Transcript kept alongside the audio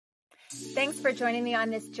Thanks for joining me on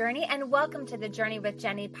this journey, and welcome to the Journey with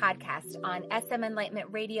Jenny podcast on SM Enlightenment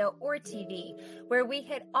Radio or TV, where we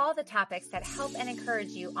hit all the topics that help and encourage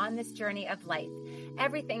you on this journey of life.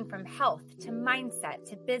 Everything from health to mindset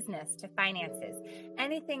to business to finances.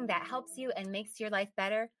 Anything that helps you and makes your life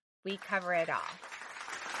better, we cover it all.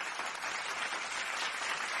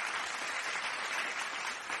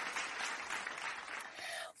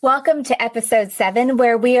 Welcome to episode 7,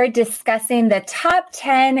 where we are discussing the top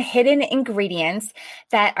 10 hidden ingredients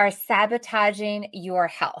that are sabotaging your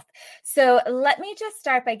health. So let me just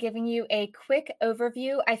start by giving you a quick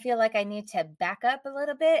overview. I feel like I need to back up a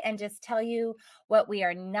little bit and just tell you what we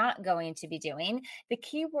are not going to be doing. The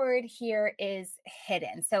key word here is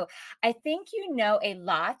hidden. So I think you know a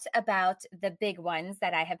lot about the big ones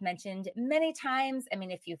that I have mentioned many times. I mean,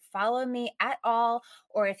 if you follow me at all,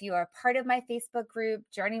 or if you are part of my Facebook group,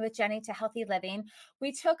 Journey with Jenny to Healthy Living,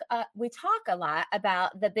 we talk a lot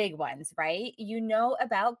about the big ones, right? You know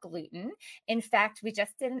about gluten. In fact, we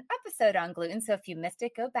just did an episode on gluten. So if you missed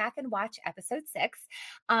it, go back and watch episode 6.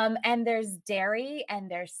 And there's dairy and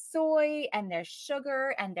there's soy and there's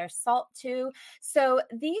sugar and there's salt too. So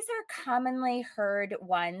these are commonly heard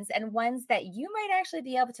ones and ones that you might actually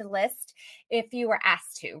be able to list if you were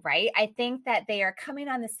asked to, right? I think that they are coming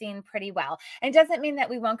on the scene pretty well. And it doesn't mean that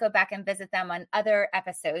we won't go back and visit them on other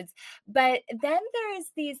episodes. But then there's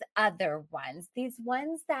these other ones, these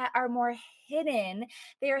ones that are more hidden.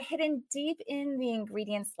 They are hidden deep in the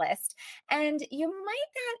ingredients list, and you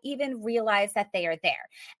might not even realize that they are there.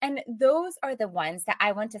 And those are the ones that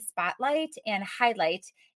I want to spotlight and highlight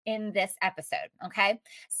in this episode. Okay.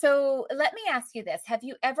 So let me ask you this. Have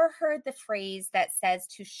you ever heard the phrase that says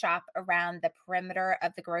to shop around the perimeter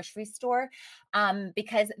of the grocery store?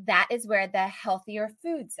 Because that is where the healthier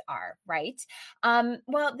foods are, right?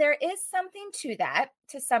 Well, there is something to that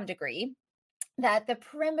to some degree, that the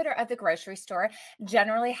perimeter of the grocery store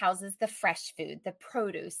generally houses the fresh food, the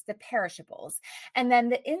produce, the perishables. And then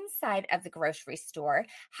the inside of the grocery store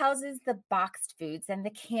houses the boxed foods and the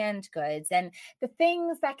canned goods and the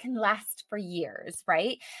things that can last for years,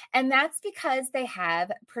 right? And that's because they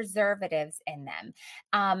have preservatives in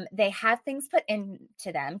them. They have things put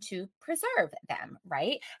into them to preserve them,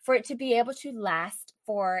 right? For it to be able to last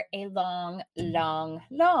for a long, long,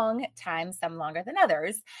 long time, some longer than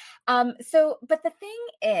others. But the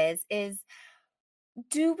thing is,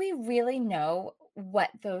 do we really know what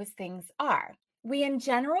those things are? We in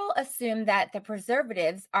general assume that the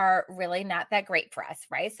preservatives are really not that great for us,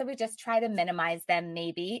 right? So we just try to minimize them,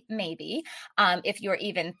 maybe, if you're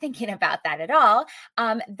even thinking about that at all,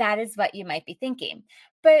 that is what you might be thinking.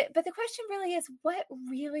 But the question really is, what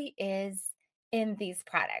really is in these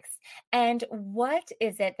products, and what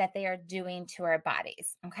is it that they are doing to our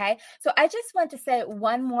bodies? Okay. So I just want to say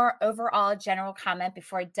one more overall general comment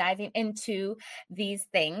before diving into these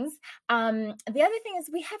things. The other thing is,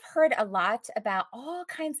 we have heard a lot about all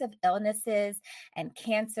kinds of illnesses and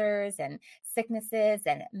cancers and sicknesses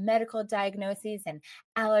and medical diagnoses and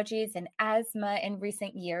allergies and asthma in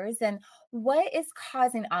recent years. And what is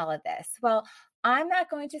causing all of this? Well, I'm not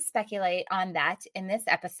going to speculate on that in this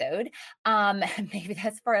episode. Maybe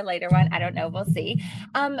that's for a later one. I don't know. We'll see.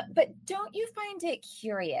 But don't you find it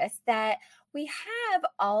curious that we have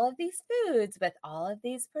all of these foods with all of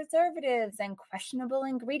these preservatives and questionable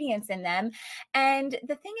ingredients in them? And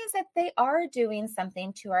the thing is that they are doing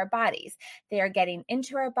something to our bodies. They are getting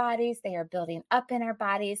into our bodies, they are building up in our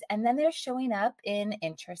bodies, and then they're showing up in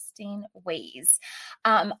interesting ways.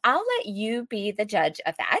 I'll let you be the judge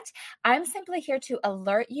of that. I'm simply here to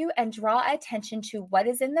alert you and draw attention to what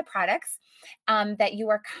is in the products that you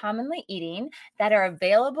are commonly eating, that are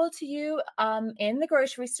available to you in the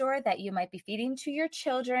grocery store, that you might be feeding to your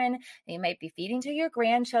children, you might be feeding to your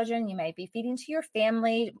grandchildren, you might be feeding to your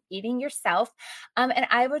family, eating yourself. And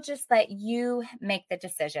I will just let you make the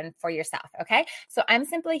decision for yourself. Okay. So I'm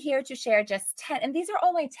simply here to share just 10, and these are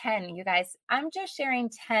only 10, you guys. I'm just sharing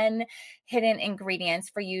 10 hidden ingredients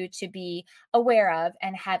for you to be aware of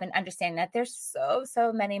and have an understanding that there's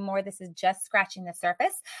so many more. This is just scratching the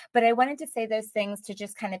surface, but I wanted to say those things to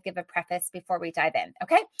just kind of give a preface before we dive in.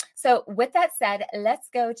 Okay. So with that said, let's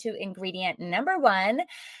go to ingredient number 1,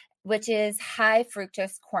 which is high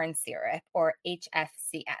fructose corn syrup, or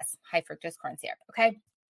HFCS, high fructose corn syrup. Okay.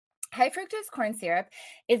 High fructose corn syrup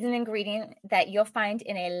is an ingredient that you'll find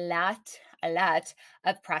in a lot a lot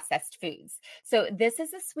of processed foods. So this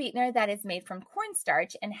is a sweetener that is made from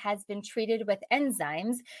cornstarch and has been treated with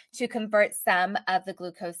enzymes to convert some of the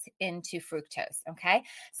glucose into fructose, okay?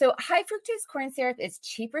 So high fructose corn syrup is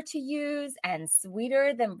cheaper to use and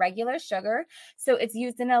sweeter than regular sugar. So it's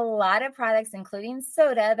used in a lot of products, including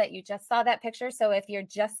soda that you just saw that picture. So if you're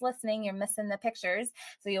just listening, you're missing the pictures.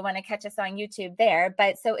 So you'll want to catch us on YouTube there.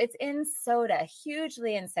 But so it's in soda,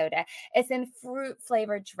 hugely in soda. It's in fruit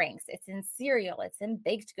flavored drinks. It's in cereal. It's in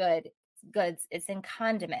baked goods, it's in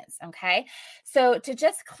condiments. Okay. So to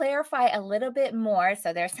just clarify a little bit more,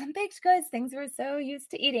 so there's some baked goods, things we're so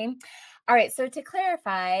used to eating. All right. So to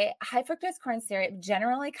clarify, high fructose corn syrup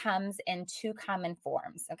generally comes in two common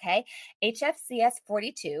forms. Okay. HFCS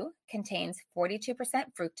 42 contains 42%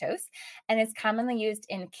 fructose and is commonly used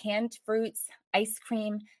in canned fruits, ice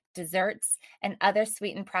cream, desserts, and other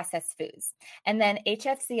sweetened processed foods. And then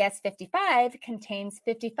HFCS 55 contains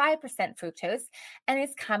 55% fructose and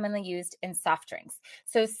is commonly used in soft drinks.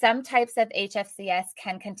 So some types of HFCS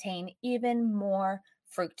can contain even more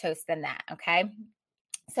fructose than that, okay?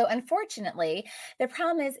 So unfortunately, the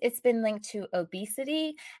problem is it's been linked to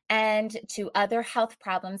obesity and to other health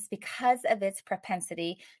problems because of its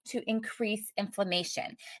propensity to increase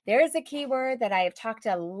inflammation. There is a key word that I have talked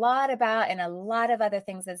a lot about and a lot of other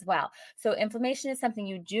things as well. So inflammation is something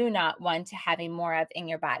you do not want to having more of in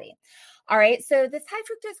your body. All right, so this high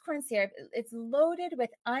fructose corn syrup, it's loaded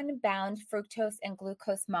with unbound fructose and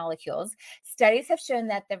glucose molecules. Studies have shown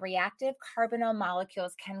that the reactive carbonyl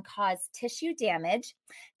molecules can cause tissue damage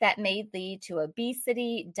that may lead to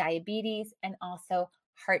obesity, diabetes, and also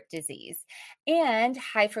heart disease. And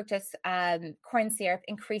high fructose corn syrup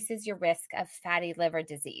increases your risk of fatty liver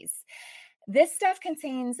disease. This stuff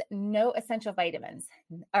contains no essential vitamins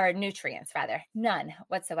or nutrients, rather, none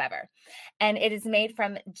whatsoever. And it is made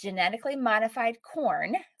from genetically modified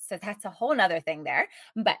corn. So that's a whole nother thing there,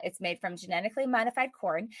 but it's made from genetically modified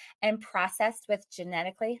corn and processed with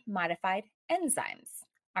genetically modified enzymes.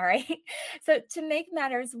 All right. So to make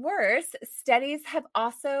matters worse, studies have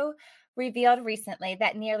also revealed recently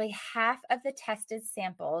that nearly half of the tested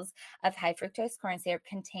samples of high fructose corn syrup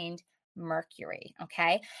contained mercury.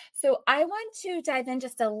 Okay. So I want to dive in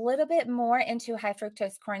just a little bit more into high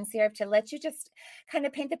fructose corn syrup to let you just kind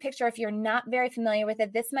of paint the picture. If you're not very familiar with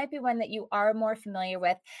it, this might be one that you are more familiar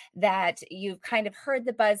with, that you've kind of heard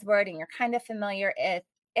the buzzword and you're kind of familiar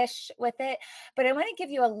ish with it. But I want to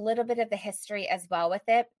give you a little bit of the history as well with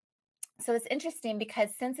it. So it's interesting because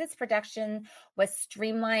since its production was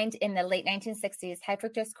streamlined in the late 1960s, high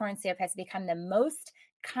fructose corn syrup has become the most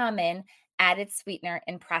common added sweetener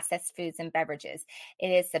in processed foods and beverages. It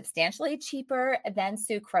is substantially cheaper than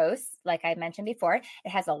sucrose, like I mentioned before. It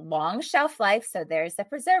has a long shelf life, so there's the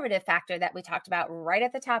preservative factor that we talked about right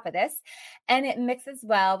at the top of this, and it mixes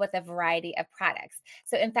well with a variety of products.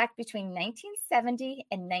 So in fact, between 1970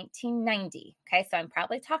 and 1990, okay, so I'm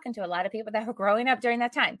probably talking to a lot of people that were growing up during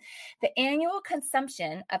that time, the annual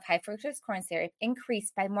consumption of high fructose corn syrup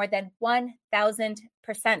increased by more than 1,000%.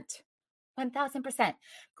 1,000%,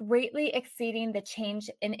 greatly exceeding the change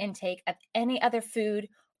in intake of any other food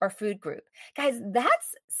or food group. Guys,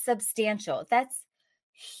 that's substantial. That's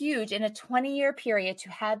huge in a 20-year period to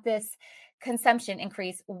have this consumption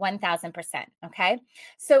increase 1,000%. Okay.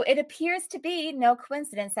 So it appears to be no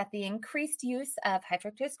coincidence that the increased use of high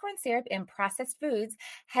fructose corn syrup in processed foods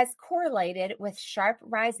has correlated with sharp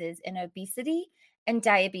rises in obesity and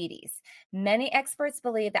diabetes. Many experts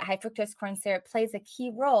believe that high fructose corn syrup plays a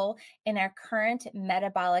key role in our current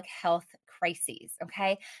metabolic health crises.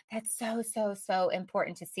 Okay. That's so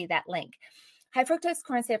important to see that link. High fructose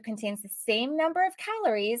corn syrup contains the same number of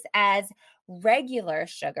calories as regular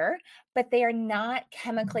sugar, but they are not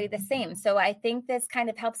chemically the same. So I think this kind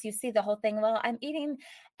of helps you see the whole thing. Well, I'm eating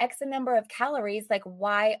X number of calories. Like,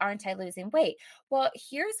 why aren't I losing weight? Well,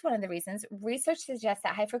 here's one of the reasons. Research suggests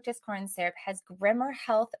that high fructose corn syrup has grimmer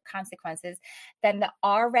health consequences than the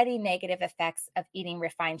already negative effects of eating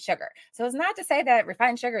refined sugar. So it's not to say that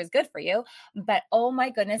refined sugar is good for you, but oh my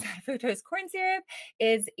goodness, high fructose corn syrup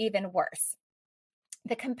is even worse.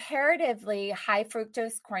 The comparatively high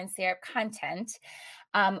fructose corn syrup content,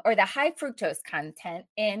 or the high fructose content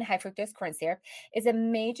in high fructose corn syrup, is a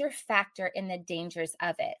major factor in the dangers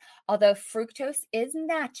of it. Although fructose is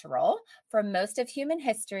natural, for most of human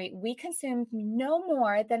history, we consumed no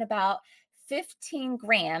more than about 15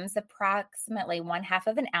 grams, approximately 1/2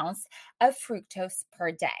 of an ounce, of fructose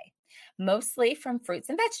per day, mostly from fruits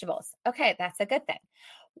and vegetables. Okay, that's a good thing.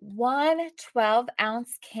 One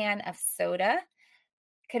 12-ounce can of soda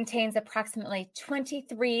contains approximately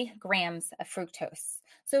 23 grams of fructose.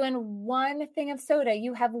 So in one thing of soda,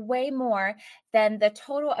 you have way more than the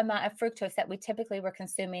total amount of fructose that we typically were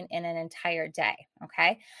consuming in an entire day.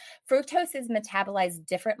 Okay. Fructose is metabolized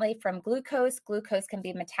differently from glucose. Glucose can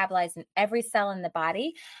be metabolized in every cell in the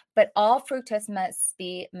body, but all fructose must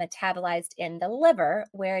be metabolized in the liver,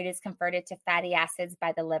 where it is converted to fatty acids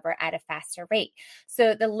by the liver at a faster rate.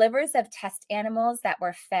 So the livers of test animals that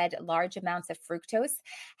were fed large amounts of fructose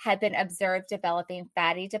had been observed developing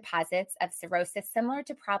fatty deposits of cirrhosis, similar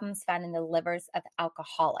to problems found in the livers of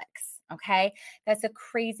alcoholics. Okay, that's a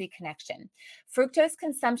crazy connection. Fructose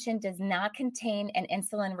consumption does not contain an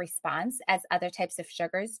insulin response as other types of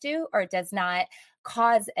sugars do, or does not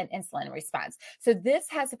cause an insulin response. So this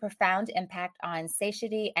has a profound impact on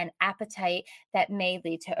satiety and appetite that may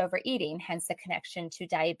lead to overeating, hence the connection to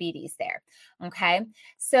diabetes there. Okay,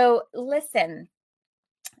 so listen.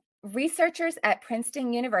 Researchers at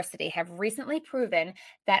Princeton University have recently proven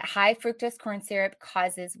that high fructose corn syrup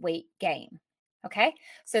causes weight gain. Okay,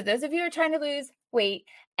 so those of you who are trying to lose weight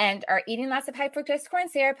and are eating lots of high fructose corn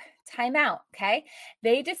syrup, time out. Okay,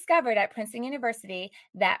 they discovered at Princeton University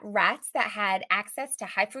that rats that had access to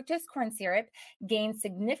high fructose corn syrup gained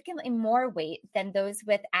significantly more weight than those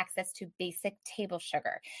with access to basic table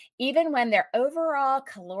sugar, even when their overall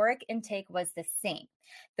caloric intake was the same.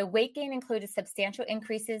 The weight gain included substantial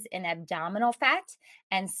increases in abdominal fat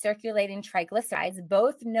and circulating triglycerides,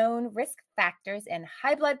 both known risk factors in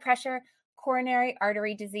high blood pressure, coronary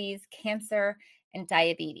artery disease, cancer, and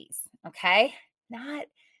diabetes. Okay, not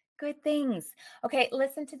good things. Okay,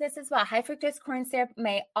 listen to this as well. High fructose corn syrup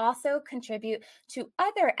may also contribute to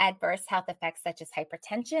other adverse health effects such as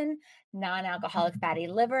hypertension, non-alcoholic fatty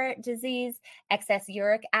liver disease, excess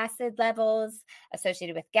uric acid levels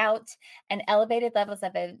associated with gout, and elevated levels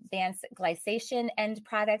of advanced glycation end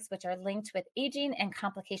products, which are linked with aging and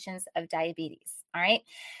complications of diabetes. All right.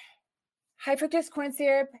 High fructose corn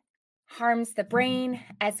syrup harms the brain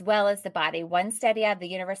as well as the body. One study out of the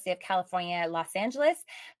University of California, Los Angeles,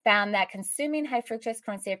 found that consuming high fructose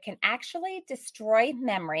corn syrup can actually destroy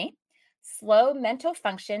memory, slow mental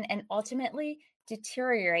function, and ultimately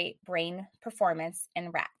deteriorate brain performance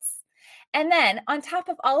in rats. And then, on top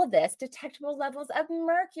of all of this, detectable levels of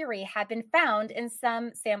mercury have been found in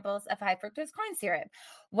some samples of high fructose corn syrup.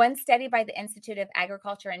 One study by the Institute of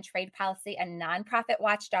Agriculture and Trade Policy, a nonprofit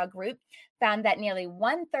watchdog group, found that nearly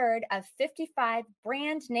 1/3 of 55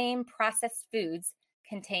 brand name processed foods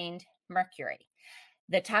contained mercury.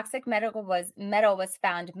 The toxic metal was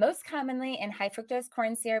found most commonly in high fructose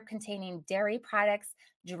corn syrup containing dairy products,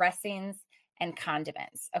 dressings, and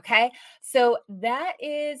condiments. Okay, so that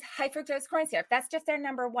is high fructose corn syrup. That's just our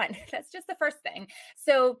number one. That's just the first thing.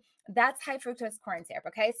 So that's high fructose corn syrup.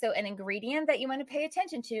 Okay, so an ingredient that you want to pay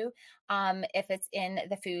attention to if it's in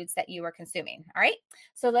the foods that you are consuming. All right,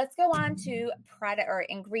 so let's go on to product or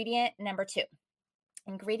ingredient number two.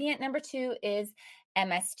 Ingredient number two is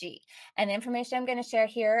MSG. And the information I'm going to share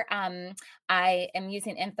here, I am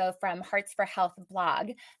using info from Hearts for Health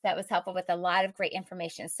blog that was helpful with a lot of great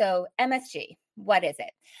information. So MSG, what is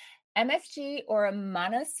it? MSG, or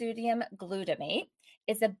monosodium glutamate,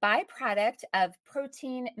 is a byproduct of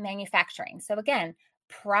protein manufacturing. So again,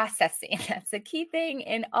 processing. That's a key thing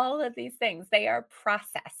in all of these things. They are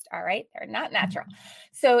processed, all right? They're not natural.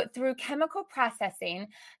 So through chemical processing,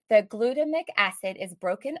 the glutamic acid is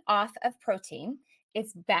broken off of protein.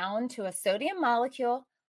 It's bound to a sodium molecule,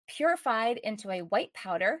 purified into a white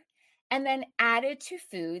powder, and then added to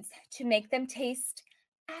foods to make them taste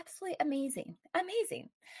absolutely amazing. Amazing.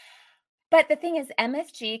 But the thing is,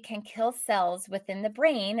 MSG can kill cells within the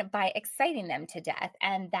brain by exciting them to death.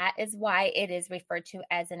 And that is why it is referred to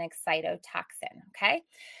as an excitotoxin. Okay.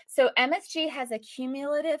 So MSG has a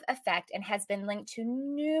cumulative effect and has been linked to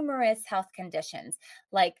numerous health conditions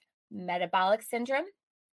like metabolic syndrome,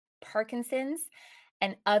 Parkinson's,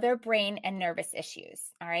 and other brain and nervous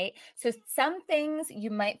issues. All right. So some things you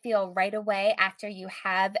might feel right away after you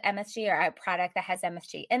have MSG or a product that has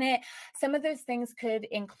MSG in it. Some of those things could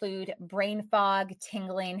include brain fog,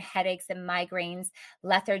 tingling, headaches and migraines,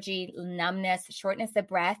 lethargy, numbness, shortness of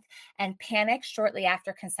breath, and panic shortly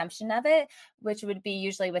after consumption of it, which would be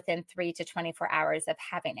usually within 3 to 24 hours of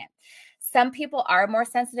having it. Some people are more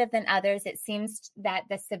sensitive than others. It seems that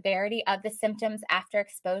the severity of the symptoms after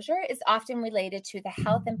exposure is often related to the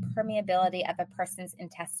health and permeability of a person's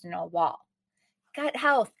intestinal wall. Gut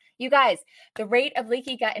health. You guys, the rate of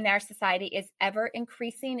leaky gut in our society is ever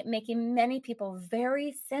increasing, making many people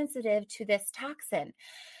very sensitive to this toxin.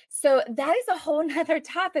 So that is a whole nother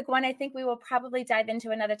topic, one I think we will probably dive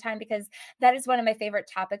into another time, because that is one of my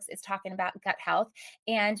favorite topics, is talking about gut health.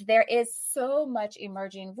 And there is so much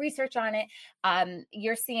emerging research on it.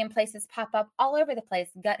 You're seeing places pop up all over the place,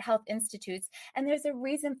 gut health institutes. And there's a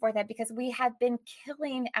reason for that, because we have been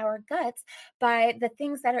killing our guts by the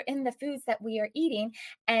things that are in the foods that we are eating.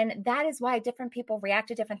 And that is why different people react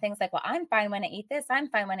to different things, like, well, I'm fine when I eat this, I'm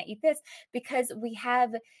fine when I eat this, because we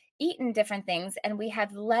have eaten different things and we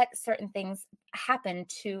have let certain things happen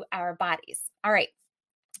to our bodies. All right.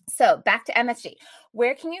 So back to MSG.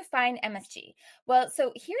 Where can you find MSG? Well,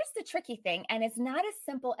 so here's the tricky thing, and it's not as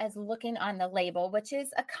simple as looking on the label, which is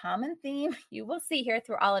a common theme you will see here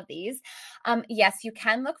through all of these. Yes, you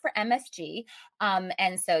can look for MSG,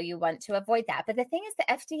 and so you want to avoid that. But the thing is,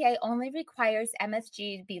 the FDA only requires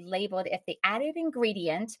MSG to be labeled if the added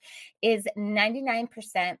ingredient is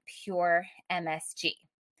 99% pure MSG.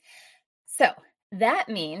 So that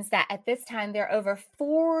means that at this time, there are over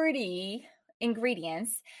 40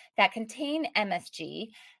 ingredients that contain MSG,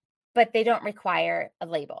 but they don't require a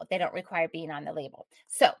label. They don't require being on the label.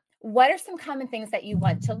 So, what are some common things that you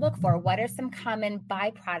want to look for? What are some common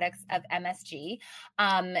byproducts of MSG?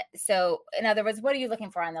 So, in other words, what are you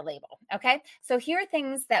looking for on the label? Okay. So, here are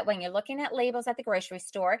things that when you're looking at labels at the grocery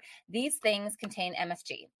store, these things contain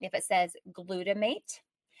MSG. If it says glutamate,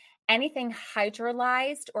 anything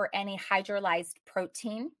hydrolyzed or any hydrolyzed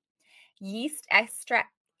protein, yeast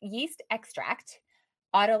extract,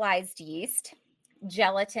 autolyzed yeast,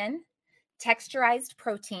 gelatin, texturized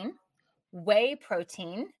protein, whey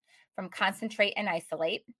protein from concentrate and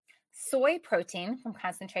isolate, soy protein from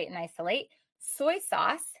concentrate and isolate, soy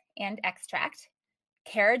sauce and extract,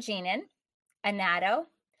 carrageenan, annatto,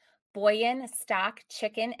 bouillon, stock,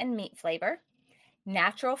 chicken, and meat flavor,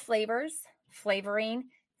 natural flavors, flavoring,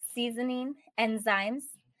 seasoning, enzymes,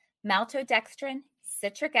 maltodextrin,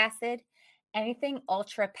 citric acid, anything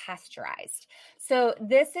ultra pasteurized. So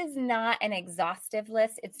this is not an exhaustive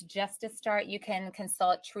list. It's just a start. You can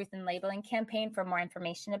consult Truth in Labeling campaign for more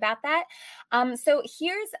information about that. So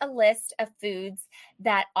here's a list of foods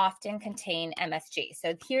that often contain MSG.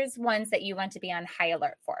 So here's ones that you want to be on high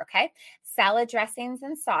alert for, okay? Salad dressings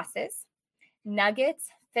and sauces, nuggets,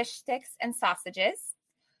 fish sticks and sausages,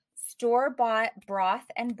 store-bought broth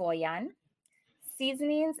and bouillon,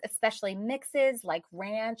 seasonings, especially mixes like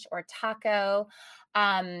ranch or taco.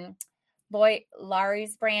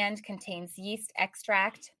 Lawry's brand contains yeast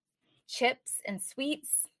extract, chips and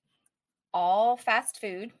sweets, all fast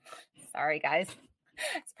food. Sorry, guys.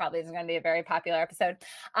 It's probably going to be a very popular episode.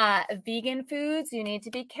 Vegan foods, you need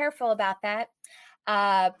to be careful about that.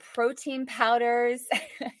 Protein powders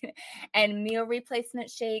and meal replacement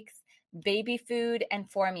shakes, baby food and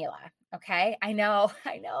formula. Okay. I know,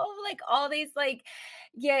 like all these, like,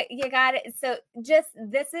 yeah, you got it. So just,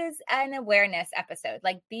 this is an awareness episode.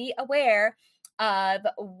 Like, be aware of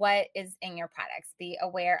what is in your products, be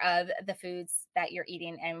aware of the foods that you're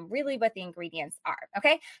eating and really what the ingredients are.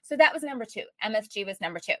 Okay. So that was number 2. MSG was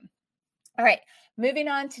number 2. All right, moving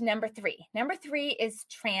on to number 3. Number 3 is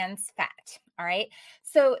trans fat. All right,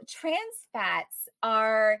 so trans fats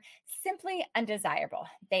are simply undesirable.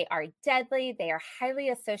 They are deadly. They are highly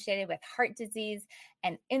associated with heart disease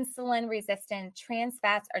and insulin resistant. Trans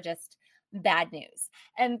fats are just bad news.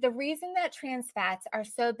 And the reason that trans fats are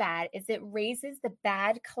so bad is it raises the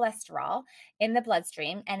bad cholesterol in the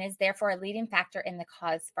bloodstream and is therefore a leading factor in the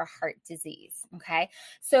cause for heart disease. Okay.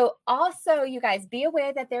 So also, you guys, be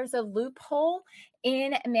aware that there's a loophole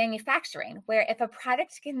in manufacturing where if a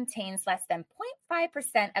product contains less than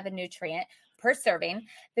 0.5% of a nutrient per serving,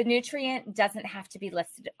 the nutrient doesn't have to be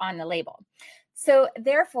listed on the label. So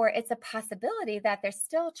therefore, it's a possibility that there's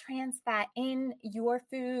still trans fat in your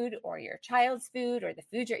food or your child's food or the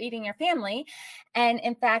food you're eating your family. And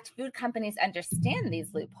in fact, food companies understand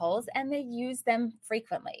these loopholes and they use them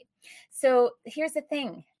frequently. So here's the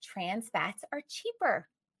thing, trans fats are cheaper.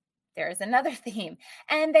 There's another theme,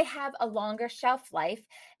 and they have a longer shelf life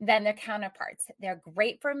than their counterparts. They're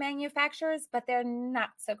great for manufacturers, but they're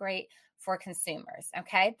not so great for consumers.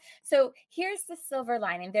 Okay. So here's the silver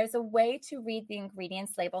lining. There's a way to read the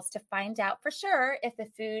ingredients labels to find out for sure if the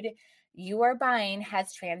food you are buying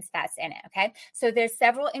has trans fats in it. Okay. So there's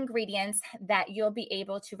several ingredients that you'll be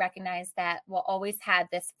able to recognize that will always have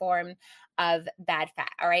this form of bad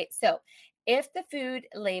fat. All right. So if the food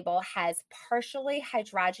label has partially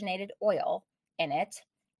hydrogenated oil in it,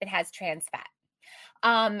 it has trans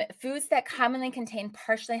fat. Foods that commonly contain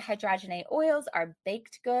partially hydrogenated oils are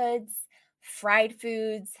baked goods, fried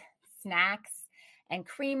foods, snacks, and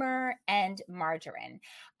creamer and margarine.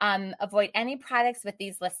 Avoid any products with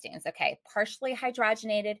these listings. Okay. Partially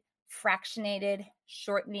hydrogenated, fractionated,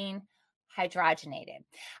 shortening, hydrogenated.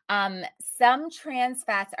 Some trans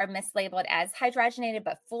fats are mislabeled as hydrogenated,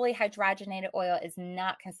 but fully hydrogenated oil is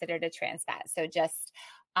not considered a trans fat. So just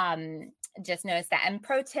notice that. And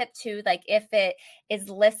pro tip too, like if it is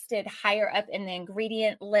listed higher up in the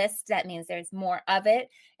ingredient list, that means there's more of it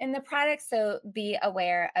in the product. So be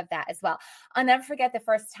aware of that as well. I'll never forget the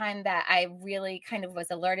first time that I really kind of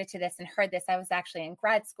was alerted to this and heard this. I was actually in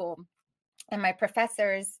grad school, and my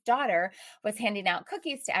professor's daughter was handing out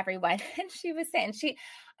cookies to everyone. And she was saying, she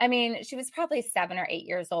was probably 7 or 8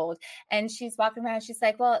 years old. And she's walking around. She's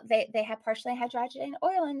like, well, they have partially hydrogenated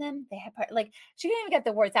oil in them. They have like, she didn't even get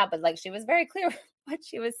the words out, but like, she was very clear what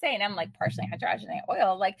she was saying. I'm like, partially hydrogenated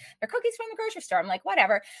oil, like they're cookies from the grocery store. I'm like,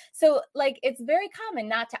 whatever. So like, it's very common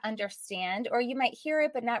not to understand, or you might hear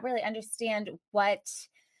it, but not really understand what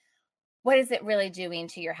is it really doing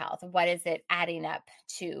to your health? What is it adding up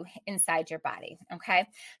to inside your body? Okay.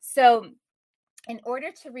 So, in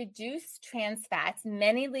order to reduce trans fats,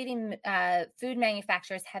 many leading food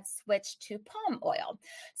manufacturers have switched to palm oil.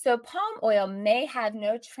 So, palm oil may have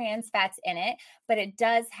no trans fats in it, but it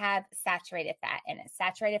does have saturated fat in it.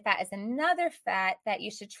 Saturated fat is another fat that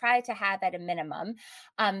you should try to have at a minimum.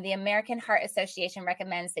 The American Heart Association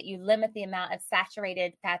recommends that you limit the amount of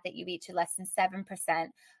saturated fat that you eat to less than 7%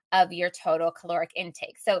 of your total caloric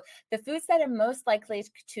intake. So, the foods that are most likely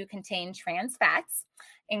to contain trans fats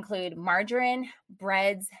include margarine,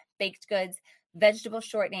 breads, baked goods, vegetable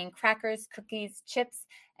shortening, crackers, cookies, chips,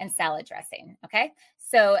 and salad dressing. Okay.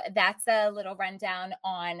 So that's a little rundown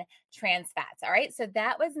on trans fats. All right. So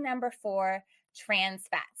that was number 4, trans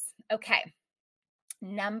fats. Okay.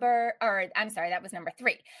 That was number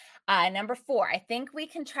 3. Number 4, I think we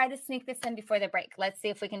can try to sneak this in before the break. Let's see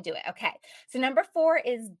if we can do it. Okay. So number 4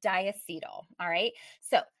 is diacetyl. All right.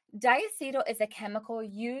 So diacetyl is a chemical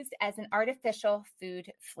used as an artificial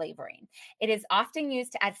food flavoring. It is often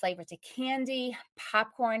used to add flavor to candy,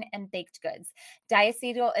 popcorn, and baked goods.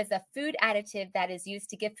 Diacetyl is a food additive that is used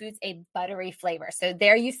to give foods a buttery flavor. So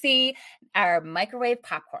there you see our microwave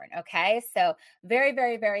popcorn. Okay. So very,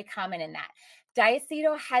 very, very common in that.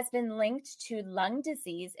 Diacetyl has been linked to lung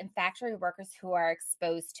disease in factory workers who are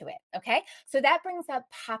exposed to it. Okay, so that brings up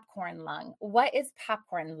popcorn lung. What is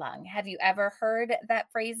popcorn lung? Have you ever heard that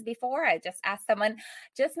phrase before? I just asked someone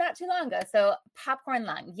just not too long ago. So, popcorn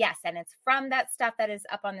lung, yes, and it's from that stuff that is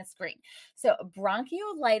up on the screen. So,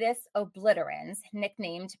 bronchiolitis obliterans,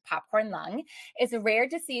 nicknamed popcorn lung, is a rare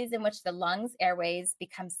disease in which the lungs' airways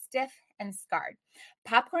become stiff and scarred.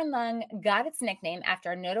 Popcorn lung got its nickname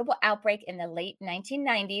after a notable outbreak in the late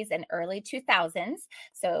 1990s and early 2000s.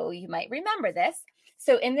 So you might remember this.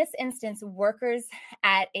 So in this instance, workers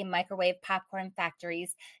at a microwave popcorn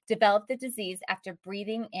factories developed the disease after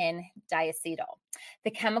breathing in diacetyl.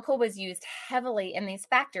 The chemical was used heavily in these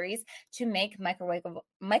factories to make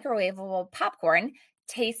microwavable popcorn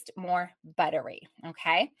taste more buttery.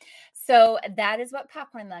 Okay. So that is what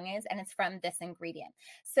popcorn lung is, and it's from this ingredient.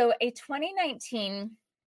 So a 2019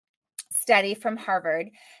 study from Harvard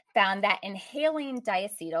found that inhaling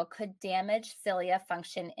diacetyl could damage cilia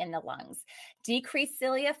function in the lungs. Decreased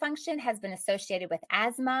cilia function has been associated with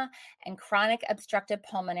asthma and chronic obstructive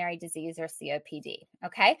pulmonary disease, or COPD.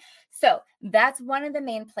 Okay, so that's one of the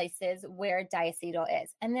main places where diacetyl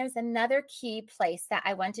is. And there's another key place that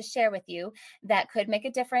I want to share with you that could make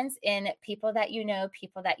a difference in people that you know,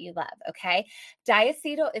 people that you love. Okay,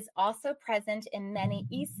 diacetyl is also present in many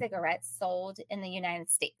e-cigarettes sold in the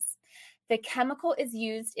United States. The chemical is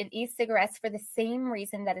used in e-cigarettes for the same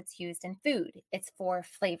reason that it's used in food. It's for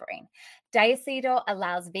flavoring. Diacetyl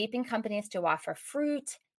allows vaping companies to offer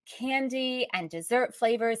fruit, candy, and dessert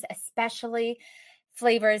flavors, especially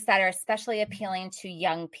flavors that are especially appealing to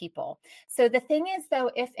young people. So the thing is, though,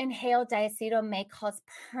 if inhaled, diacetyl may cause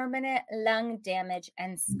permanent lung damage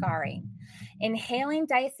and scarring. Inhaling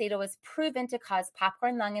diacetyl was proven to cause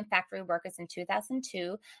popcorn lung in factory workers in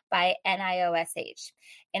 2002 by NIOSH.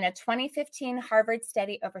 In a 2015 Harvard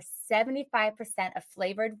study, over 75% of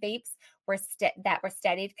flavored vapes that were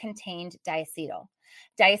studied contained diacetyl.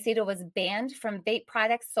 Diacetyl was banned from vape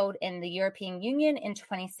products sold in the European Union in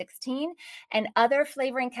 2016, and other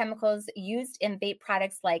flavoring chemicals used in vape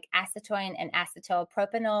products like acetone and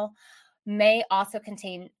acetylpropanol may also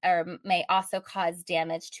cause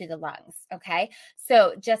damage to the lungs. Okay,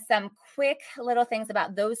 so just some quick little things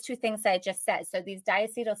about those two things that I just said. So these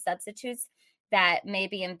diacetyl substitutes that may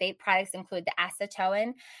be in vape products include the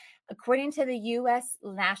acetone. According to the U.S.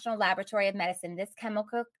 National Laboratory of Medicine, this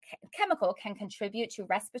chemical can contribute to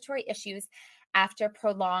respiratory issues after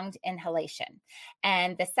prolonged inhalation.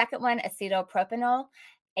 And the second one, acetylpropanol,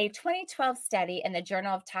 A 2012 study in the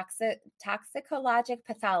Journal of Toxicologic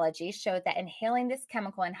Pathology showed that inhaling this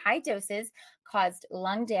chemical in high doses caused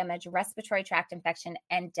lung damage, respiratory tract infection,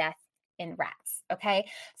 and death in rats. Okay.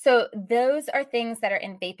 So those are things that are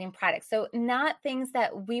in vaping products. So not things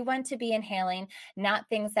that we want to be inhaling, not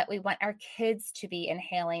things that we want our kids to be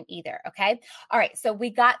inhaling either. Okay. All right. So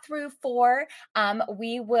we got through 4.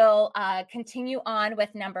 We will continue on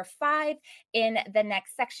with number 5 in the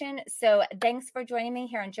next section. So thanks for joining me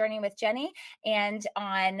here on Journey with Jenny and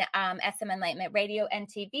on SM Enlightenment Radio and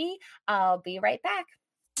TV. I'll be right back.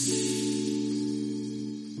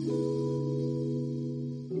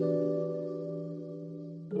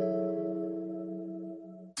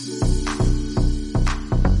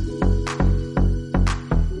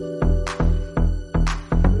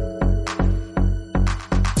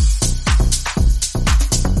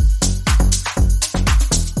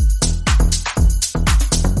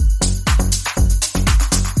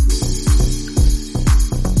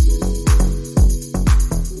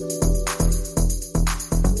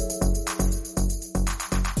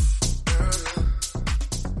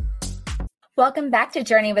 Welcome back to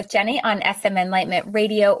Journey with Jenny on SM Enlightenment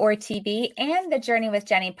Radio or TV and the Journey with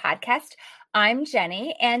Jenny podcast. I'm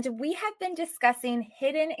Jenny, and we have been discussing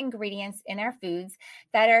hidden ingredients in our foods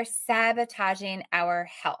that are sabotaging our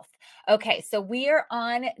health. Okay, so we are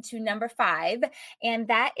on to number 5, and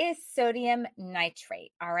that is sodium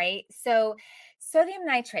nitrate. All right, so sodium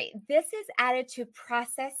nitrate, this is added to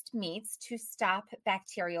processed meats to stop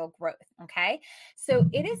bacterial growth. Okay, so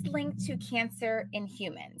it is linked to cancer in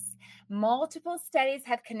humans. Multiple studies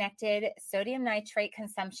have connected sodium nitrate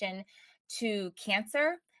consumption to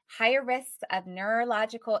cancer, higher risks of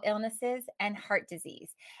neurological illnesses, and heart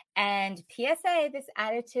disease. And PSA, this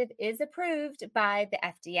additive is approved by the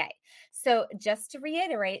FDA. So just to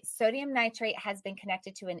reiterate, sodium nitrate has been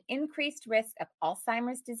connected to an increased risk of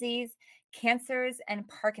Alzheimer's disease, cancers, and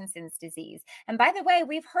Parkinson's disease. And by the way,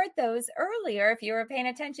 we've heard those earlier. If you were paying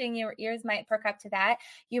attention, your ears might perk up to that.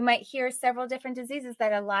 You might hear several different diseases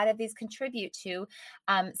that a lot of these contribute to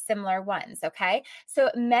similar ones. Okay. So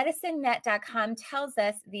medicinenet.com tells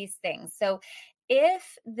us these things. So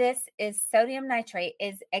if this is sodium nitrate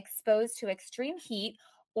is exposed to extreme heat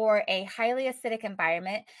or a highly acidic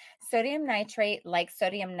environment, sodium nitrate, like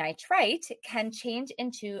sodium nitrite, can change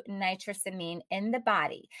into nitrosamine in the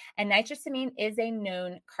body. And nitrosamine is a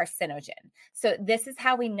known carcinogen. So this is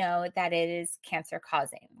how we know that it is cancer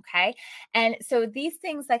causing. Okay. And so these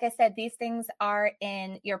things, like I said, these things are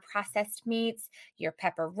in your processed meats, your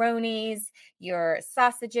pepperonis, your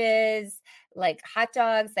sausages, like hot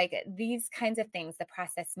dogs, like these kinds of things, the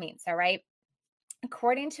processed meats. All right.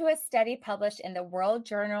 According to a study published in the World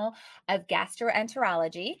Journal of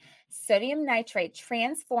Gastroenterology, sodium nitrate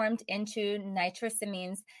transformed into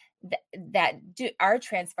nitrosamines are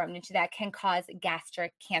transformed into that can cause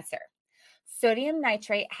gastric cancer. Sodium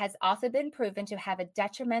nitrate has also been proven to have a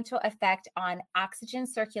detrimental effect on oxygen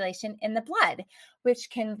circulation in the blood,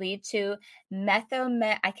 which can lead to I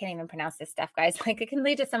can't even pronounce this stuff, guys. Like it can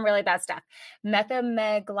lead to some really bad stuff.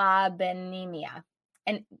 Methylmeglobinemia.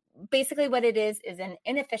 And basically what it is an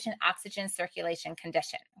inefficient oxygen circulation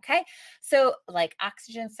condition. Okay. So like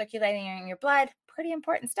oxygen circulating in your blood, pretty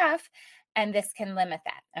important stuff. And this can limit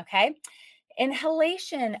that. Okay.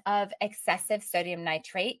 Inhalation of excessive sodium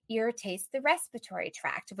nitrate irritates the respiratory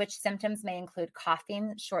tract, which symptoms may include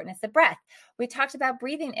coughing, shortness of breath. We talked about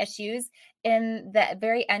breathing issues in the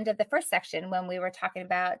very end of the first section when we were talking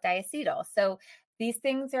about diacetyl. So these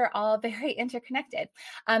things are all very interconnected.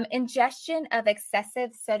 Ingestion of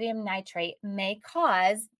excessive sodium nitrate may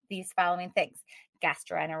cause these following things: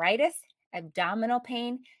 gastroenteritis, abdominal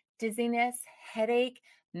pain, dizziness, headache,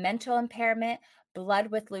 mental impairment,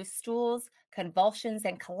 blood with loose stools, convulsions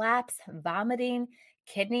and collapse, vomiting,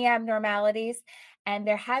 kidney abnormalities. And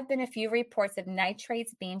there have been a few reports of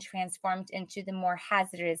nitrates being transformed into the more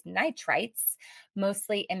hazardous nitrites,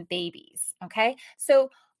 mostly in babies. Okay.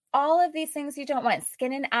 So all of these things you don't want.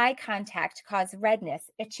 Skin and eye contact cause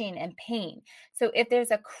redness, itching, and pain. So if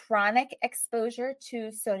there's a chronic exposure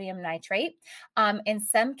to sodium nitrate, in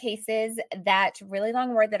some cases, that really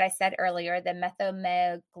long word that I said earlier, the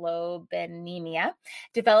methylmeglobinemia,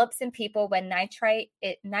 develops in people when nitrate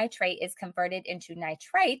is converted into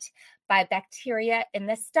nitrite by bacteria in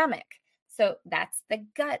the stomach. So that's the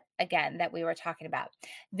gut again that we were talking about.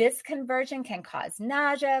 This conversion can cause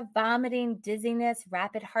nausea, vomiting, dizziness,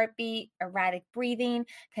 rapid heartbeat, erratic breathing,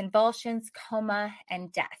 convulsions, coma,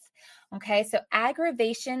 and death. Okay, so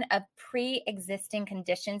aggravation of pre-existing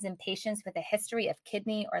conditions in patients with a history of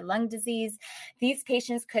kidney or lung disease. These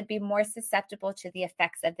patients could be more susceptible to the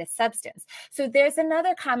effects of this substance. So there's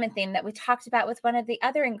another common theme that we talked about with one of the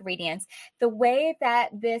other ingredients. The way that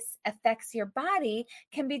this affects your body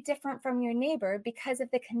can be different from your neighbor because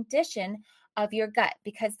of the condition of your gut,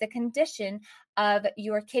 because the condition of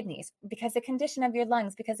your kidneys, because the condition of your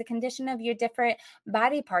lungs, because the condition of your different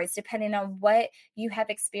body parts, depending on what you have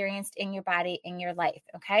experienced in your body in your life.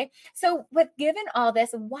 Okay. So, given all this,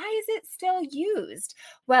 why is it still used?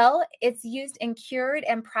 Well, it's used in cured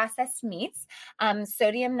and processed meats.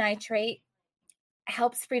 Sodium nitrate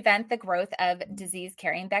helps prevent the growth of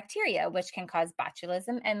disease-carrying bacteria, which can cause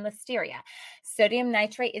botulism and listeria. Sodium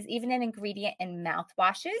nitrate is even an ingredient in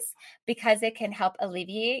mouthwashes because it can help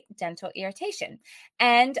alleviate dental irritation.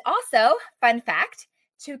 And also, fun fact,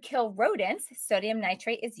 to kill rodents, sodium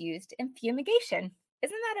nitrate is used in fumigation.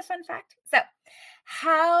 Isn't that a fun fact? So,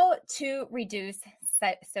 how to reduce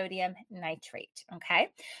sodium nitrate? Okay.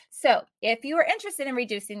 So, if you are interested in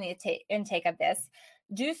reducing the intake of this,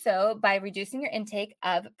 do so by reducing your intake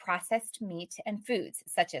of processed meat and foods,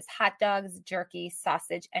 such as hot dogs, jerky,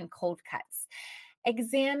 sausage, and cold cuts.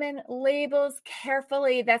 Examine labels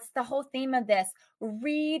carefully. That's the whole theme of this.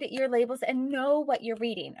 Read your labels and know what you're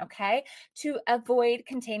reading, okay? To avoid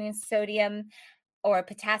containing sodium or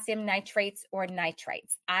potassium nitrates or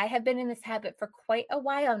nitrites. I have been in this habit for quite a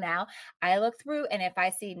while now. I look through, and if I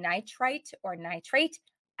see nitrite or nitrate,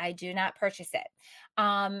 I do not purchase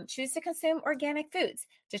it. Choose to consume organic foods.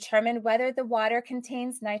 Determine whether the water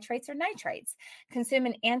contains nitrates or nitrites. Consume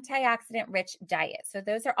an antioxidant rich diet. So,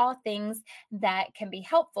 those are all things that can be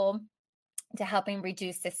helpful to helping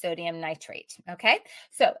reduce the sodium nitrate. Okay,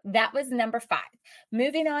 so that was number 5.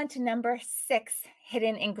 Moving on to number 6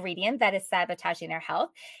 hidden ingredient that is sabotaging our health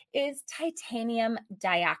is titanium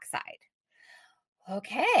dioxide.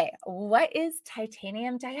 Okay, what is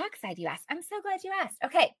titanium dioxide, you ask? I'm so glad you asked.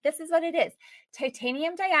 Okay, this is what it is.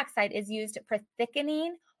 Titanium dioxide is used for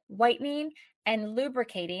thickening, whitening, and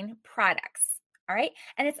lubricating products. All right,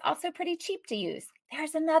 and it's also pretty cheap to use.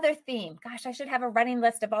 There's another theme. Gosh, I should have a running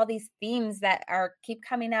list of all these themes that keep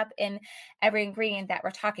coming up in every ingredient that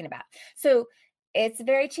we're talking about. So it's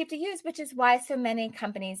very cheap to use, which is why so many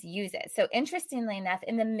companies use it. So interestingly enough,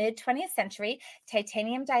 in the mid 20th century,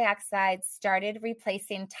 titanium dioxide started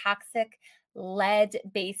replacing toxic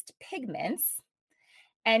lead-based pigments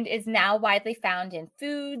and is now widely found in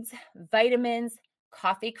foods, vitamins,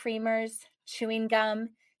 coffee creamers, chewing gum,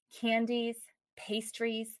 candies,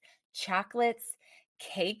 pastries, chocolates,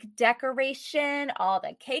 cake decoration, all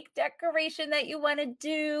the cake decoration that you want to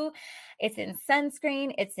do. It's in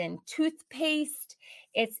sunscreen, it's in toothpaste,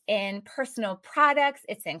 it's in personal products,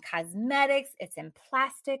 it's in cosmetics, it's in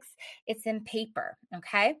plastics, it's in paper.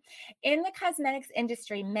 Okay. In the cosmetics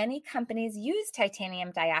industry, many companies use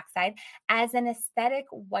titanium dioxide as an aesthetic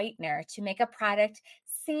whitener to make a product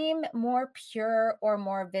seem more pure or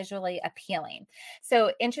more visually appealing.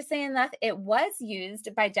 So, interestingly enough, it was used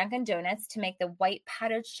by Dunkin' Donuts to make the white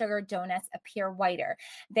powdered sugar donuts appear whiter.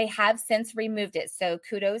 They have since removed it. So,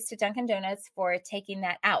 kudos to Dunkin' Donuts for taking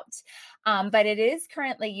that out. But it is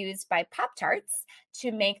currently used by Pop-Tarts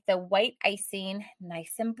to make the white icing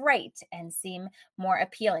nice and bright and seem more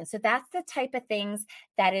appealing. So that's the type of things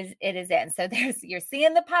that it is in. So you're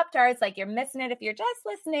seeing the Pop-Tarts like you're missing it if you're just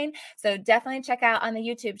listening. So definitely check out on the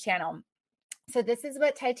YouTube channel. So this is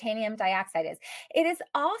what titanium dioxide is. It is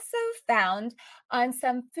also found on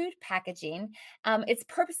some food packaging. It's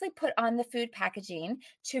purposely put on the food packaging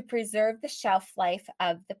to preserve the shelf life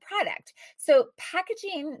of the product. So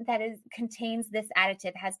packaging that contains this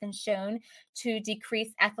additive has been shown to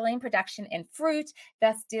decrease ethylene production in fruit,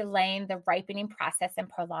 thus delaying the ripening process and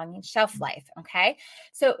prolonging shelf life. Okay.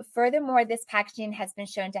 So furthermore, this packaging has been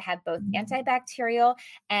shown to have both antibacterial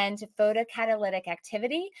and photocatalytic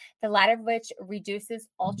activity, the latter of which reduces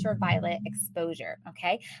ultraviolet exposure.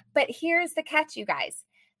 Okay. But here's the catch, you guys.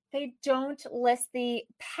 They don't list the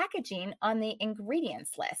packaging on the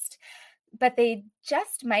ingredients list, but they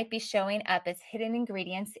just might be showing up as hidden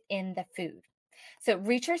ingredients in the food. So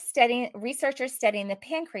researchers studying the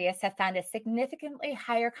pancreas have found a significantly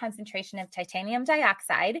higher concentration of titanium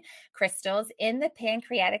dioxide crystals in the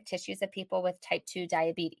pancreatic tissues of people with type 2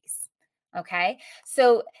 diabetes. Okay.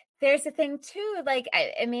 So There's a thing too, like,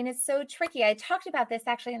 I mean, it's so tricky. I talked about this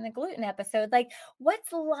actually in the gluten episode. Like,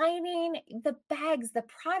 what's lining the bags, the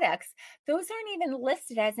products? Those aren't even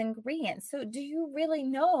listed as ingredients. So, do you really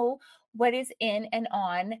know what is in and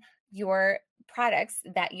on your products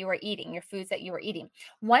that you are eating, your foods that you are eating?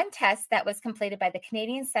 One test that was completed by the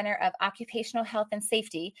Canadian Center of Occupational Health and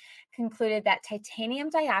Safety concluded that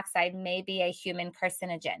titanium dioxide may be a human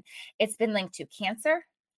carcinogen. It's been linked to cancer,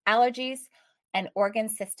 allergies, and organ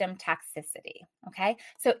system toxicity. Okay.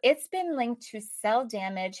 So it's been linked to cell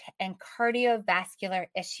damage and cardiovascular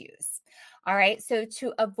issues. All right. So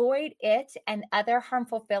to avoid it and other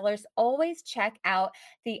harmful fillers, always check out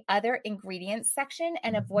the other ingredients section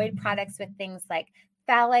and avoid products with things like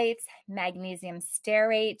phthalates, magnesium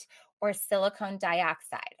stearate, or silicone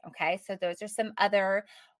dioxide. Okay. So those are some other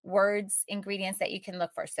words, ingredients that you can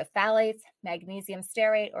look for. So phthalates, magnesium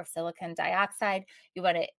stearate, or silicone dioxide. You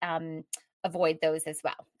want to avoid those as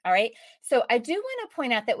well. All right. So I do want to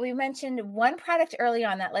point out that we mentioned one product early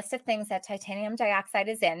on that list of things that titanium dioxide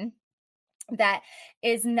is in that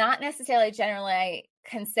is not necessarily generally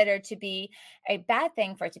considered to be a bad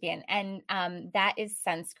thing for it to be in, and that is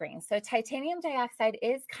sunscreen. So titanium dioxide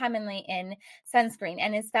is commonly in sunscreen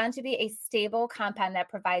and is found to be a stable compound that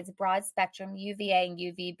provides broad spectrum UVA and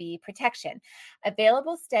UVB protection.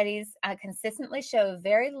 Available studies consistently show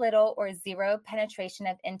very little or zero penetration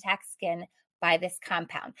of intact skin by this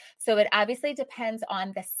compound. So it obviously depends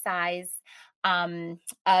on the size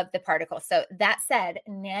of the particles. So that said,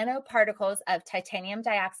 nanoparticles of titanium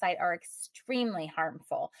dioxide are extremely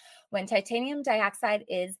harmful. When titanium dioxide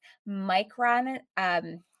is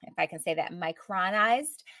if I can say that,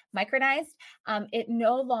 micronized, it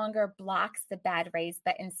no longer blocks the bad rays,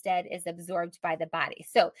 but instead is absorbed by the body.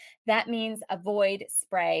 So that means avoid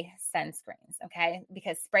spray sunscreens, okay?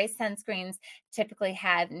 Because spray sunscreens typically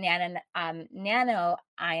have nano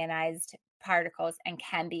ionized particles and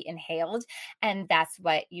can be inhaled, and that's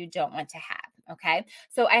what you don't want to have. Okay,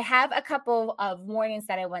 so I have a couple of warnings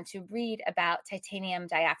that I want to read about titanium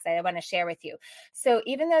dioxide. I want to share with you. So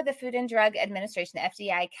even though the Food and Drug Administration,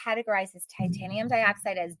 FDA, categorizes titanium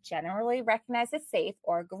dioxide as generally recognized as safe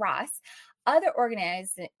or GRAS, other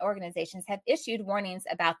organizations have issued warnings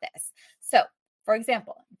about this. So for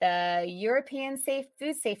example, the European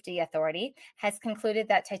Food Safety Authority has concluded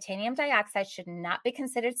that titanium dioxide should not be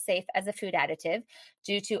considered safe as a food additive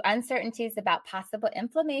due to uncertainties about possible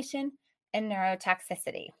inflammation and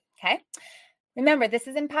neurotoxicity. Okay. Remember, this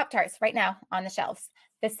is in Pop-Tarts right now on the shelves.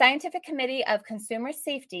 The Scientific Committee of Consumer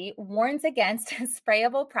Safety warns against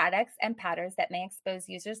sprayable products and powders that may expose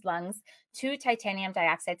users' lungs to titanium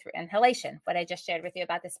dioxide through inhalation, what I just shared with you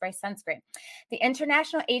about the spray sunscreen. The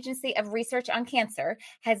International Agency of Research on Cancer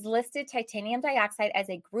has listed titanium dioxide as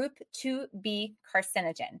a Group 2B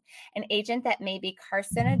carcinogen, an agent that may be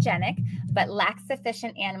carcinogenic but lacks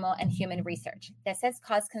sufficient animal and human research. This has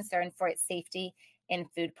caused concern for its safety in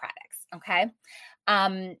food products. Okay.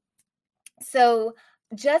 So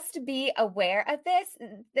just be aware of this.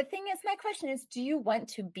 The thing is, my question is, do you want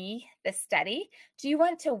to be the study? Do you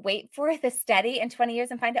want to wait for the study in 20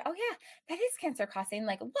 years and find out, oh yeah, that is cancer causing?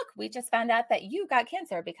 Like, look, we just found out that you got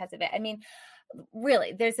cancer because of it. I mean,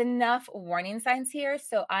 really, there's enough warning signs here.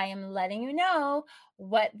 So I am letting you know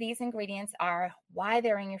what these ingredients are, why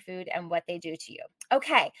they're in your food, and what they do to you.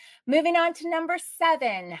 Okay, moving on to number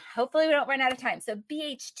 7. Hopefully we don't run out of time. So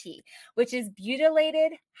BHT, which is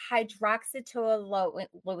butylated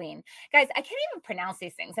hydroxytoluene. Guys, I can't even pronounce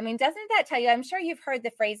these things. I mean, doesn't that tell you? I'm sure you've heard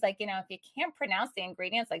the phrase, like, if you can't pronounce the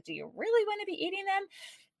ingredients, like, do you really want to be eating them?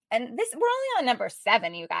 And we're only on number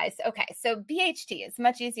 7, you guys. Okay, so BHT is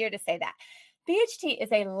much easier to say that. BHT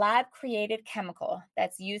is a lab-created chemical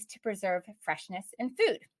that's used to preserve freshness in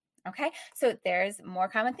food. Okay, so there's more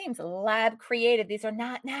common themes. Lab created, these are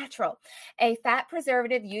not natural. A fat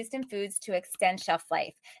preservative used in foods to extend shelf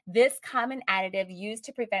life. This common additive used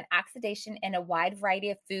to prevent oxidation in a wide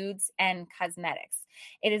variety of foods and cosmetics.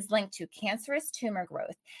 It is linked to cancerous tumor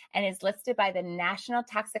growth and is listed by the National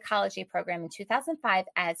Toxicology Program in 2005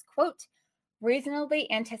 as, quote,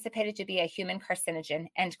 reasonably anticipated to be a human carcinogen,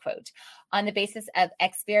 end quote, on the basis of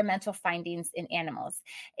experimental findings in animals.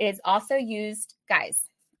 It is also used, guys,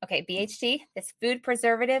 okay, BHT, this food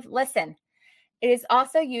preservative, listen, it is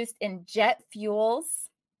also used in jet fuels,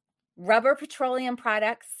 rubber petroleum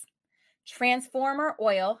products, transformer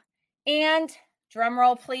oil, and,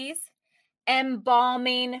 drumroll please,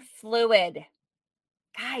 embalming fluid.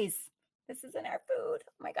 Guys, this is in our food.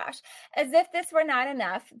 Oh my gosh. As if this were not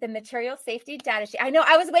enough, the material safety data sheet. I know,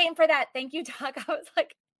 I was waiting for that. Thank you, Doc. I was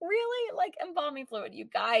like, really? Like embalming fluid, you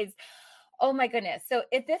guys. Oh my goodness. So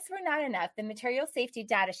if this were not enough, the material safety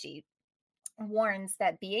data sheet warns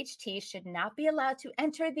that BHT should not be allowed to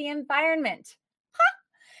enter the environment.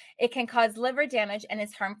 It can cause liver damage and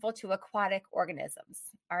is harmful to aquatic organisms.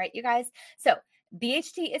 All right, you guys. So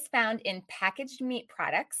BHT is found in packaged meat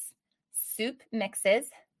products, soup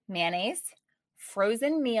mixes, mayonnaise,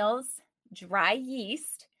 frozen meals, dry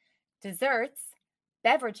yeast, desserts,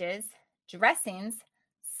 beverages, dressings,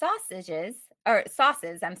 sauces,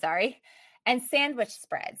 and sandwich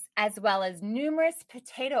spreads, as well as numerous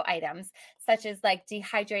potato items such as like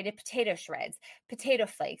dehydrated potato shreds, potato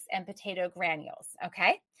flakes, and potato granules.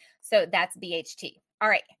 Okay, so that's BHT. All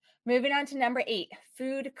right, moving on to number 8,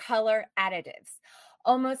 food color additives.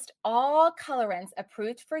 Almost all colorants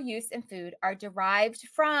approved for use in food are derived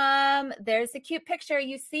from, there's a cute picture,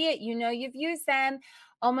 you see it, you know you've used them.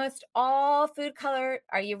 Almost all food color,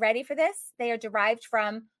 are you ready for this? They are derived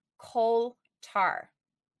from coal tar.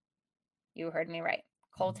 You heard me right,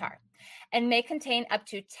 coal tar, and may contain up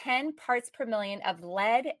to 10 parts per million of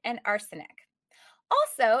lead and arsenic.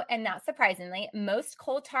 Also, and not surprisingly, most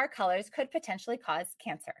coal tar colors could potentially cause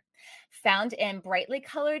cancer. Found in brightly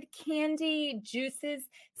colored candy, juices,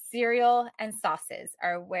 cereal, and sauces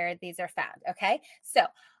are where these are found. Okay, so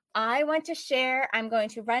I want to share, I'm going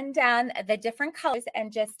to run down the different colors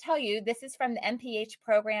and just tell you, this is from the MPH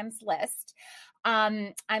programs list.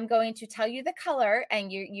 I'm going to tell you the color,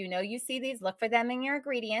 and you see these, look for them in your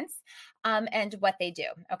ingredients, and what they do.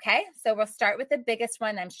 Okay, so we'll start with the biggest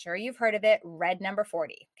one. I'm sure you've heard of it, red number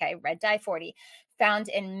 40. Okay, red dye 40, found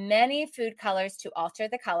in many food colors to alter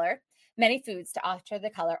the color. Many foods to alter the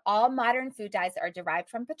color. All modern food dyes are derived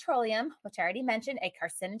from petroleum, which I already mentioned, a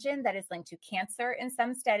carcinogen that is linked to cancer in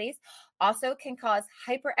some studies, also can cause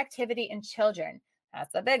hyperactivity in children.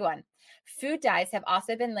 That's a big one. Food dyes have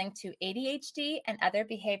also been linked to ADHD and other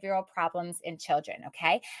behavioral problems in children,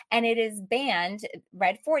 okay? And it is banned,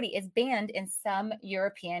 red 40 is banned in some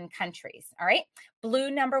European countries, all right?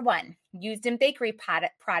 Blue number 1, used in bakery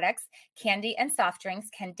products, candy, and soft drinks,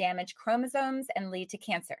 can damage chromosomes and lead to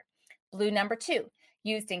cancer. Blue number 2,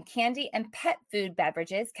 used in candy and pet food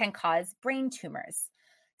beverages, can cause brain tumors.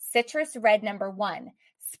 Citrus red number 1,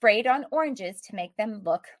 sprayed on oranges to make them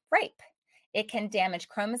look ripe. It can damage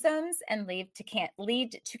chromosomes and lead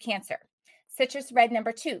to cancer. Citrus red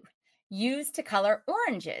number 2, used to color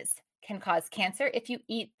oranges, can cause cancer if you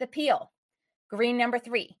eat the peel. Green number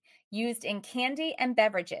 3, used in candy and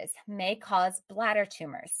beverages, may cause bladder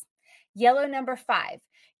tumors. Yellow number 5,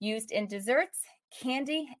 used in desserts,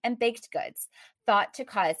 candy, and baked goods, thought to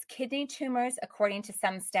cause kidney tumors according to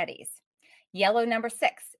some studies. Yellow number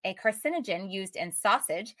 6, a carcinogen used in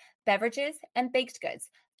sausage, beverages, and baked goods,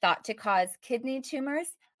 thought to cause kidney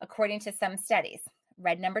tumors according to some studies.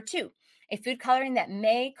 Red number 2, a food coloring that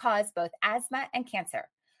may cause both asthma and cancer.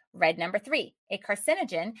 Red number 3, a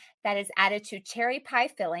carcinogen that is added to cherry pie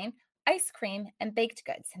filling, ice cream, and baked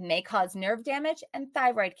goods, may cause nerve damage and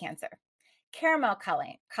thyroid cancer. Caramel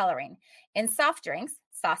coloring in soft drinks,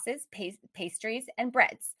 sauces, pastries, and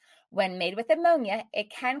breads. When made with ammonia, it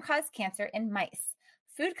can cause cancer in mice.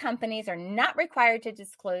 Food companies are not required to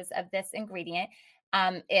disclose of this ingredient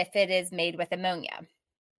if it is made with ammonia.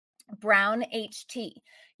 Brown HT,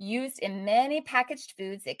 used in many packaged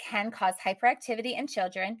foods, it can cause hyperactivity in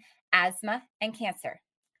children, asthma, and cancer.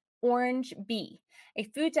 Orange B, a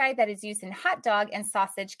food dye that is used in hot dog and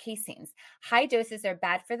sausage casings. High doses are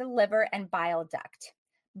bad for the liver and bile duct.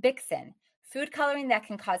 Bixen, food coloring that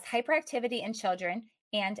can cause hyperactivity in children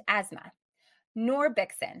and asthma.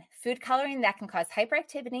 Norbixen, food coloring that can cause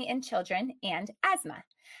hyperactivity in children and asthma.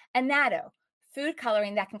 Annatto, food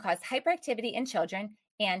coloring that can cause hyperactivity in children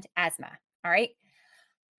and asthma. All right,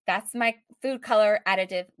 that's my food color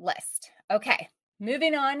additive list. Okay,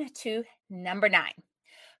 moving on to number 9.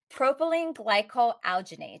 Propylene glycol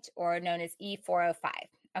alginate, or known as E405.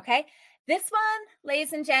 Okay, this one,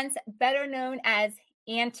 ladies and gents, better known as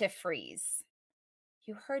antifreeze.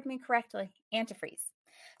 You heard me correctly, antifreeze.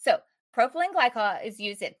 So propylene glycol is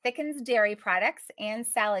used, it thickens dairy products and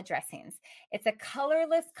salad dressings. It's a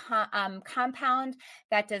colorless compound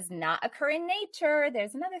that does not occur in nature.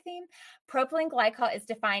 There's another theme. Propylene glycol is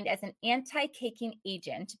defined as an anti-caking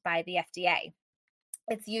agent by the FDA.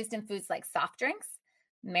 It's used in foods like soft drinks,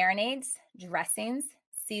 marinades, dressings,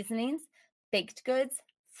 seasonings, baked goods,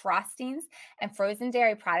 frostings, and frozen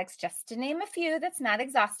dairy products, just to name a few. That's not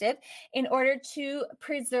exhaustive, in order to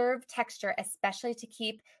preserve texture, especially to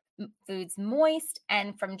keep foods moist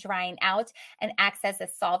and from drying out, and acts as a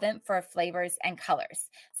solvent for flavors and colors.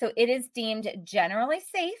 So it is deemed generally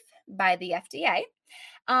safe by the FDA.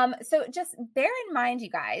 So just bear in mind, you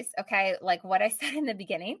guys, okay, like what I said in the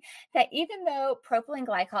beginning, that even though propylene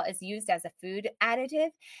glycol is used as a food additive,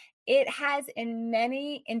 it has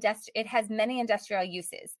many industrial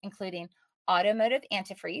uses, including automotive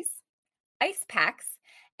antifreeze, ice packs,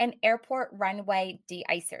 and airport runway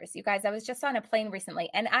de-icers. You guys, I was just on a plane recently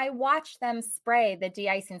and I watched them spray the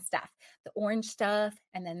de-icing stuff, the orange stuff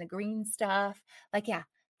and then the green stuff. Like, yeah,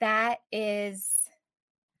 that is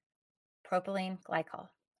propylene glycol.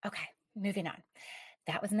 Okay, moving on.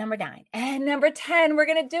 That was number 9. And number 10, we're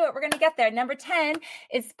going to do it. We're going to get there. Number 10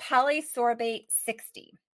 is polysorbate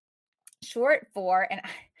 60, short for, and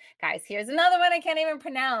guys, here's another one I can't even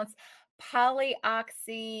pronounce,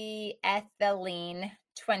 polyoxyethylene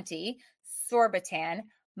 20 sorbitan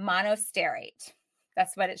monostearate.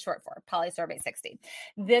 That's what it's short for, polysorbate 60.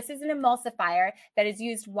 This is an emulsifier that is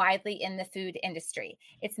used widely in the food industry.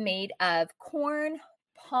 It's made of corn,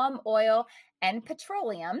 palm oil, and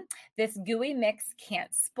petroleum. This gooey mix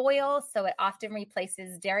can't spoil, so it often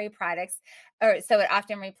replaces dairy products in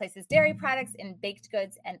baked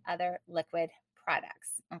goods and other liquid products.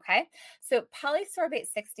 Okay, so polysorbate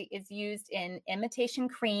 60 is used in imitation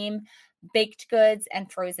cream, baked goods, and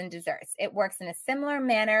frozen desserts. It works in a similar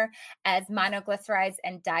manner as monoglycerides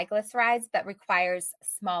and diglycerides, but requires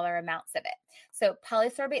smaller amounts of it. So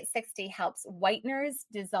polysorbate 60 helps whiteners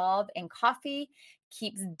dissolve in coffee,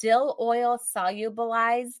 keeps dill oil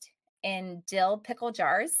solubilized in dill pickle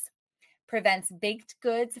jars, prevents baked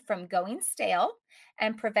goods from going stale,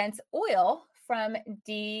 and prevents oil from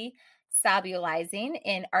desolubilizing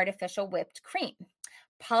in artificial whipped cream.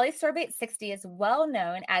 Polysorbate 60 is well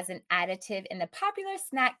known as an additive in the popular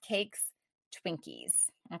snack cakes, Twinkies.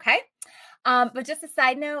 Okay. But just a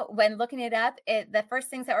side note, when looking it up, the first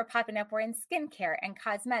things that were popping up were in skincare and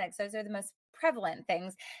cosmetics. Those are the most prevalent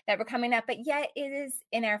things that were coming up, but yet it is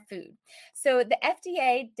in our food. So the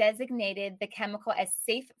FDA designated the chemical as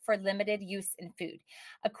safe for limited use in food.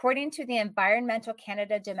 According to the Environmental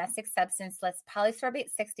Canada Domestic Substance List,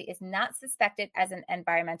 polysorbate 60 is not suspected as an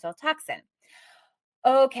environmental toxin.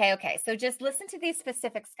 Okay. So just listen to these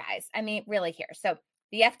specifics, guys. I mean, really here. So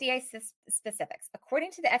the FDA specifics.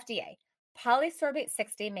 According to the FDA, polysorbate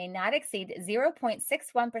 60 may not exceed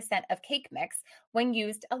 0.61% of cake mix when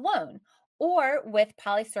used alone or with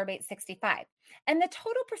polysorbate 65. And the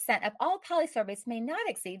total percent of all polysorbates may not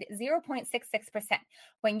exceed 0.66%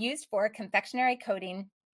 when used for confectionery coating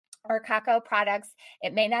or cacao products.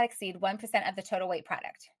 It may not exceed 1% of the total weight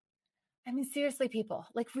product. I mean, seriously, people,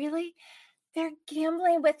 like really? They're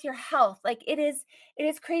gambling with your health. Like it is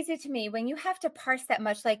crazy to me when you have to parse that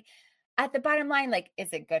much. Like at the bottom line, like, is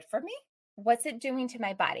it good for me? What's it doing to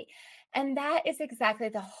my body? And that is exactly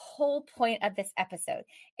the whole point of this episode,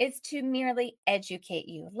 is to merely educate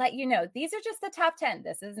you, let you know these are just the top 10.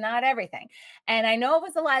 This is not everything. And I know it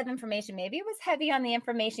was a lot of information. Maybe it was heavy on the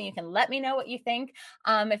information. You can let me know what you think.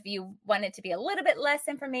 If you want it to be a little bit less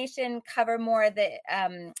information, cover more of the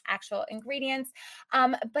actual ingredients.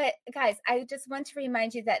 But guys, I just want to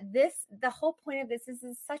remind you that the whole point of this is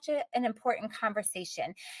such an important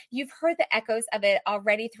conversation. You've heard the echoes of it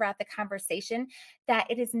already throughout the conversation, that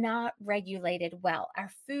it is not regulated well. Our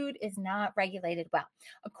food is not regulated well.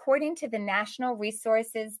 According to the National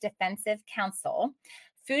Resources Defensive Council,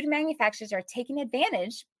 food manufacturers are taking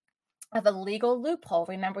advantage of a legal loophole.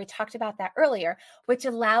 Remember, we talked about that earlier, which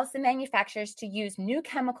allows the manufacturers to use new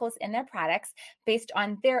chemicals in their products based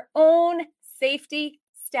on their own safety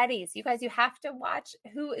studies. You guys, you have to watch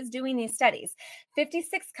who is doing these studies.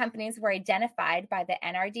 56 companies were identified by the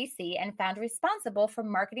NRDC and found responsible for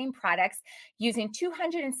marketing products using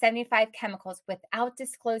 275 chemicals without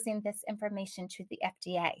disclosing this information to the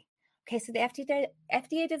FDA. Okay, so the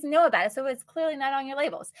FDA doesn't know about it, so it's clearly not on your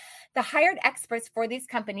labels. The hired experts for these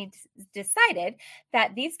companies decided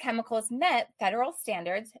that these chemicals met federal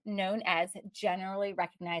standards known as generally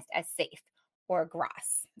recognized as safe, or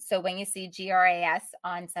GRAS. So when you see GRAS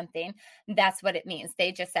on something, that's what it means.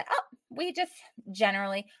 They just said, oh, we just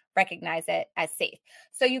generally recognize it as safe.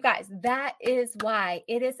 So you guys, that is why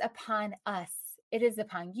it is upon us. It is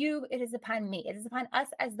upon you. It is upon me. It is upon us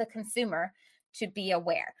as the consumer to be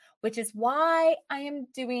aware, which is why I am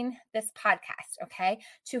doing this podcast, okay?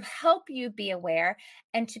 To help you be aware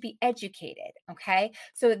and to be educated, okay?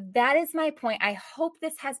 So that is my point. I hope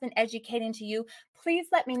this has been educating to you. Please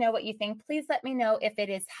let me know what you think. Please let me know if it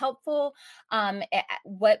is helpful,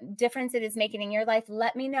 what difference it is making in your life.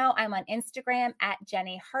 Let me know. I'm on Instagram at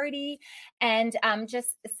Jenny Hardy, and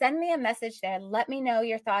just send me a message there. Let me know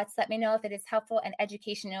your thoughts. Let me know if it is helpful and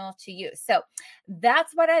educational to you. So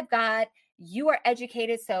that's what I've got. You are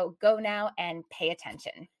educated, so go now and pay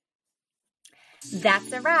attention.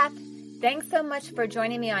 That's a wrap. Thanks so much for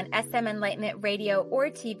joining me on SM Enlightenment Radio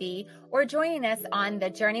or TV, or joining us on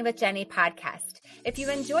the Journey with Jenny podcast. If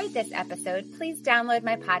you enjoyed this episode, please download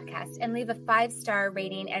my podcast and leave a 5-star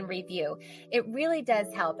rating and review. It really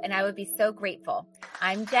does help, and I would be so grateful.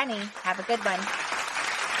 I'm Jenny. Have a good one.